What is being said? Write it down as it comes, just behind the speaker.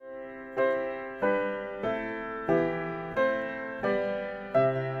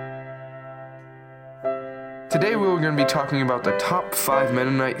we're going to be talking about the top 5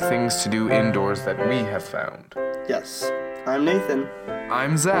 Mennonite things to do indoors that we have found. Yes, I'm Nathan.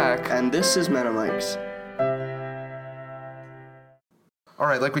 I'm Zach. And this is Mennonites.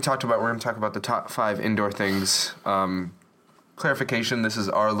 Alright, like we talked about, we're going to talk about the top 5 indoor things. Clarification, this is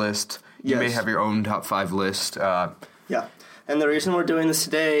our list. You may have your own top 5 list. Yeah, and the reason we're doing this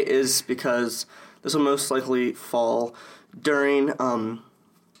today is because this will most likely fall during,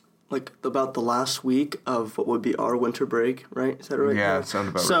 about the last week of what would be our winter break, right? Is that right? Yeah, it sounds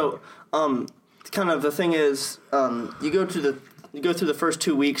about right. So, kind of the thing is, you go through the first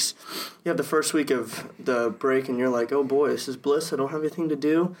 2 weeks. You have the first week of the break, and you're like, oh boy, this is bliss. I don't have anything to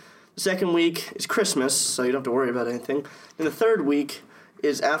do. The second week is Christmas, so you don't have to worry about anything. And the third week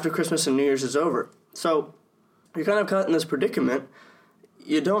is after Christmas and New Year's is over. So you're kind of caught in this predicament.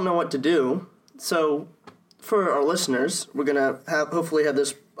 You don't know what to do. So for our listeners, we're going to hopefully have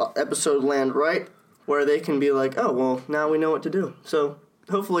this episode land right where they can be like, oh, well, now we know what to do. So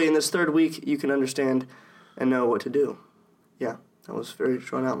hopefully in this third week you can understand and know what to do. Yeah, that was very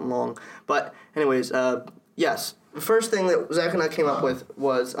drawn out and long. But anyways, yes, the first thing that Zach and I came up with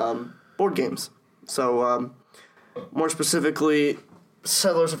was board games. So more specifically,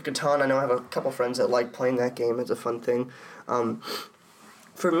 Settlers of Catan. I know I have a couple friends that like playing that game. It's a fun thing.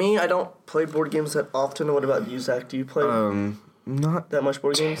 For me, I don't play board games that often. What about you, Zach? Do you play not that much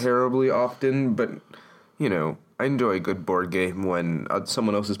board games? Terribly often, but, you know, I enjoy a good board game when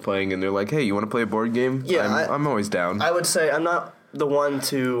someone else is playing and they're like, hey, you want to play a board game? Yeah, I'm always down. I would say I'm not the one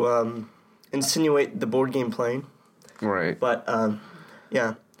to insinuate the board game playing. Right. But,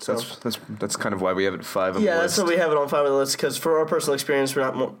 yeah. So that's kind of why we have it 5 on the list. Yeah, that's why we have it on 5 on the list, because for our personal experience, we're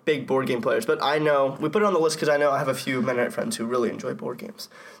not big board game players. But I know, we put it on the list because I know I have a few Mennonite friends who really enjoy board games.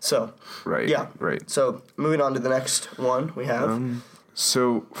 So, right, yeah. Right. So, moving on to the next one we have.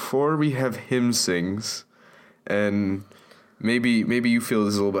 So, 4, we have hymn sings, and maybe you feel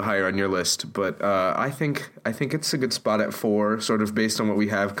this is a little bit higher on your list, but I think it's a good spot at 4, sort of based on what we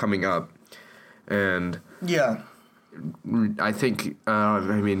have coming up. And yeah. I think, I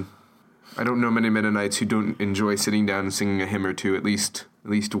don't know many Mennonites who don't enjoy sitting down and singing a hymn or two at least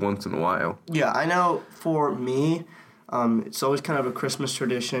once in a while. Yeah, I know for me, it's always kind of a Christmas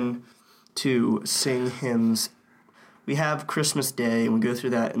tradition to sing hymns. We have Christmas Day, and we go through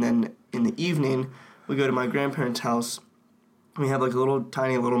that, and then in the evening, we go to my grandparents' house, and we have like a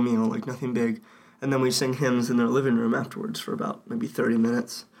tiny little meal, like nothing big, and then we sing hymns in their living room afterwards for about maybe 30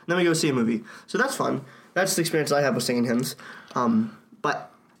 minutes. And then we go see a movie. So that's fun. That's the experience I have with singing hymns.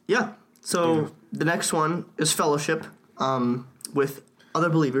 But, yeah. So the next one is fellowship with other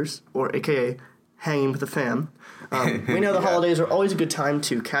believers, or a.k.a. hanging with the fam. We know the holidays are always a good time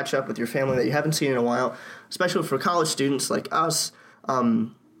to catch up with your family that you haven't seen in a while, especially for college students like us.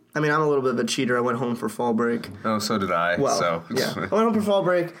 I'm a little bit of a cheater. I went home for fall break. Oh, so did I. Well, yeah. I went home for fall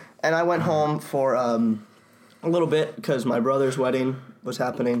break, and I went home for a little bit because my brother's wedding was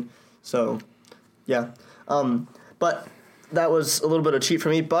happening. So, yeah. But that was a little bit of a cheat for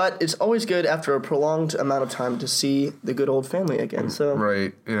me. But it's always good after a prolonged amount of time to see the good old family again. So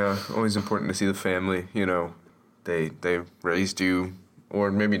right. Yeah. Always important to see the family. You know, they raised you,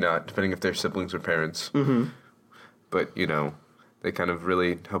 or maybe not, depending if they're siblings or parents. Mm-hmm. But, you know, they kind of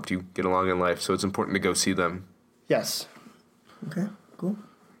really helped you get along in life, so it's important to go see them. Yes. Okay, cool.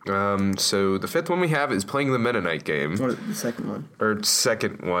 So the 5th one we have is playing the Mennonite game. Or the second one. Or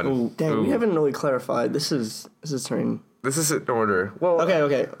second one. Ooh, dang, we haven't really clarified. This is turning... This is in order. Well,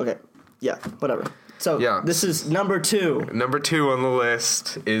 Okay. Yeah, whatever. So, yeah. This is number 2. Number 2 on the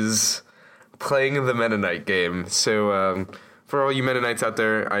list is playing the Mennonite game. So, for all you Mennonites out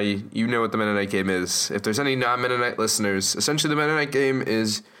there, you know what the Mennonite game is. If there's any non-Mennonite listeners, essentially the Mennonite game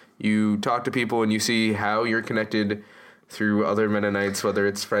is you talk to people and you see how you're connected through other Mennonites, whether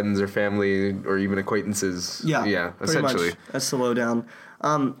it's friends or family or even acquaintances. Yeah, essentially. Much. That's the lowdown.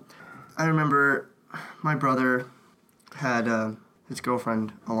 I remember my brother had his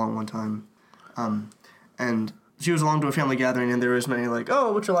girlfriend along one time, and she was along to a family gathering, and there was many like,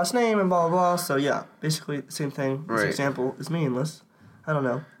 oh, what's your last name, and blah, blah, blah. So, yeah, basically the same thing. This example is meaningless. I don't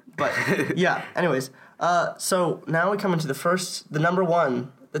know. But, yeah, anyways. So now we come into the number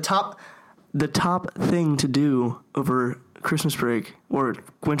 1, the top thing to do over Christmas break or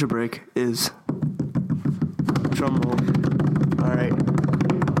winter break is, drum roll, all right,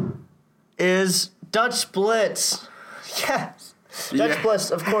 is Dutch Blitz. Yes. Dutch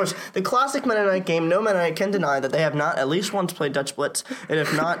Blitz, of course. The classic Mennonite game, no Mennonite can deny that they have not at least once played Dutch Blitz, and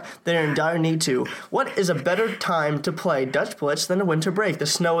if not, they're in dire need to. What is a better time to play Dutch Blitz than a winter break? The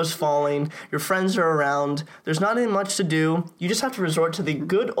snow is falling, your friends are around, there's not any much to do, you just have to resort to the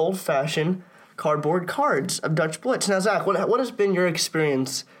good old-fashioned cardboard cards of Dutch Blitz. Now, Zach, what has been your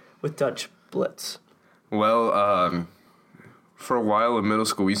experience with Dutch Blitz? Well, for a while in middle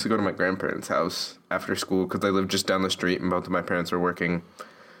school, we used to go to my grandparents' house after school because they lived just down the street and both of my parents were working.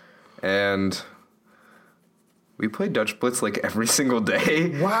 And we played Dutch Blitz like every single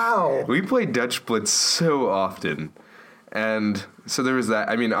day. Wow. We played Dutch Blitz so often. And so there was that.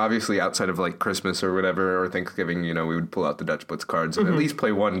 I mean, obviously outside of like Christmas or whatever, or Thanksgiving, we would pull out the Dutch Blitz cards and at least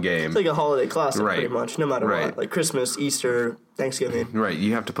play one game. It's like a holiday classic, Right. pretty much, no matter Right. what. Like Christmas, Easter, Thanksgiving. Right,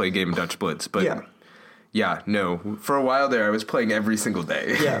 you have to play a game of Dutch Blitz. But yeah, no. For a while there, I was playing every single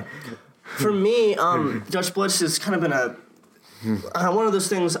day. Yeah. For me, Dutch Blitz has kind of been one of those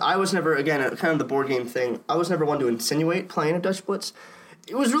things. I was never, again, kind of the board game thing. I was never one to insinuate playing a Dutch Blitz.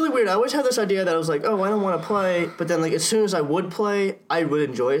 It was really weird. I always had this idea that I was like, oh, I don't want to play. But then, like, as soon as I would play, I would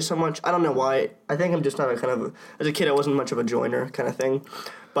enjoy it so much. I don't know why. I think I'm just not as a kid, I wasn't much of a joiner kind of thing.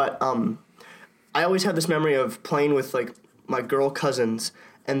 But I always had this memory of playing with, like, my girl cousins,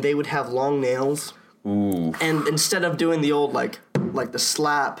 and they would have long nails. Ooh. And instead of doing the old, like the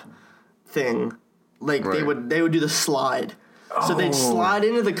slap thing, like, Right. they would do the slide. So they'd slide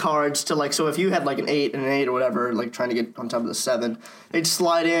into the cards to, like, so if you had, like, an 8 and an 8 or whatever, like, trying to get on top of the 7, they'd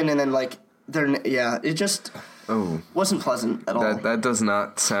slide in and then, like, it just wasn't pleasant at all. That does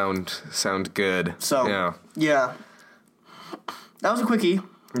not sound good. So, yeah. That was a quickie.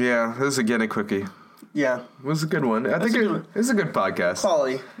 Yeah, this is again a quickie. Yeah. It was a good one. I think it was a good podcast.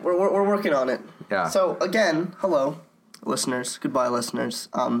 Quality. We're working on it. Yeah. So, again, hello, listeners. Goodbye, listeners.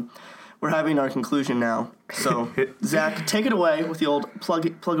 We're having our conclusion now. So, Zach, take it away with the old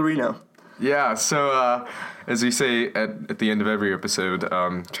pluggerino. Yeah, so as we say at the end of every episode,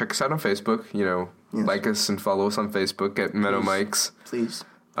 check us out on Facebook. Yes. Like us and follow us on Facebook at Menno Mikes. Please.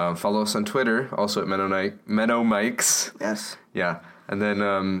 Follow us on Twitter, also at Menno Mikes. Yes. Yeah, and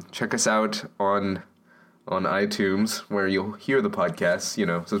then check us out on iTunes where you'll hear the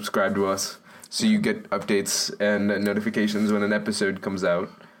podcast. Subscribe to us so you get updates and notifications when an episode comes out,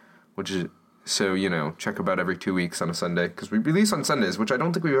 which is. So, check about every 2 weeks on a Sunday, because we release on Sundays, which I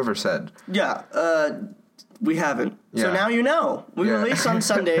don't think we've ever said. Yeah, we haven't. Yeah. So now you know. We release on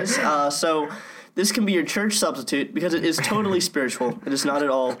Sundays, so this can be your church substitute, because it is totally spiritual. It is not at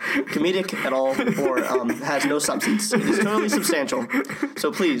all comedic at all, or has no substance. It is totally substantial.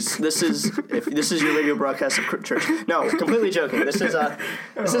 So please, this is your radio broadcast of church. No, completely joking. This is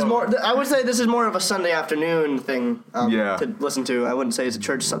more. I would say this is more of a Sunday afternoon thing to listen to. I wouldn't say it's a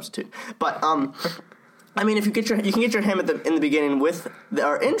church substitute, but I mean, if you can get your ham in the beginning with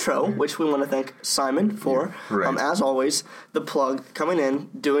our intro, which we want to thank Simon for. Right. As always, the plug coming in,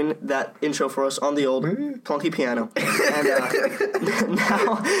 doing that intro for us on the old plunky piano. And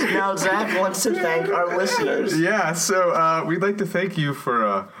now Zach wants to thank our listeners. Yeah, so we'd like to thank you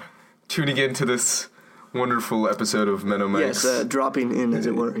for tuning in to this wonderful episode of Menno Mikes. Yes, dropping in, as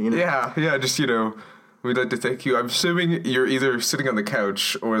it were. Yeah, just, we'd like to thank you. I'm assuming you're either sitting on the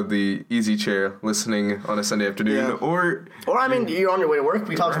couch or the easy chair listening on a Sunday afternoon, or I mean, you're on your way to work.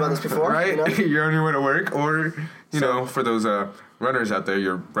 We talked about this before. Right? You're on your way to work, or, for those runners out there,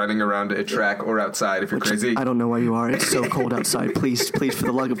 you're running around a track or outside if you're crazy. I don't know why you are. It's so cold outside. Please, for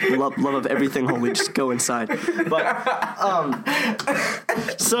the love of everything holy, just go inside. But,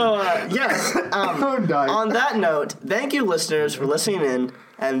 yes. I'm dying. On that note, thank you, listeners, for listening in.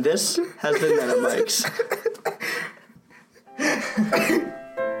 And this has been Menno Mikes.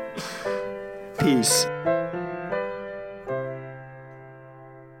 Peace.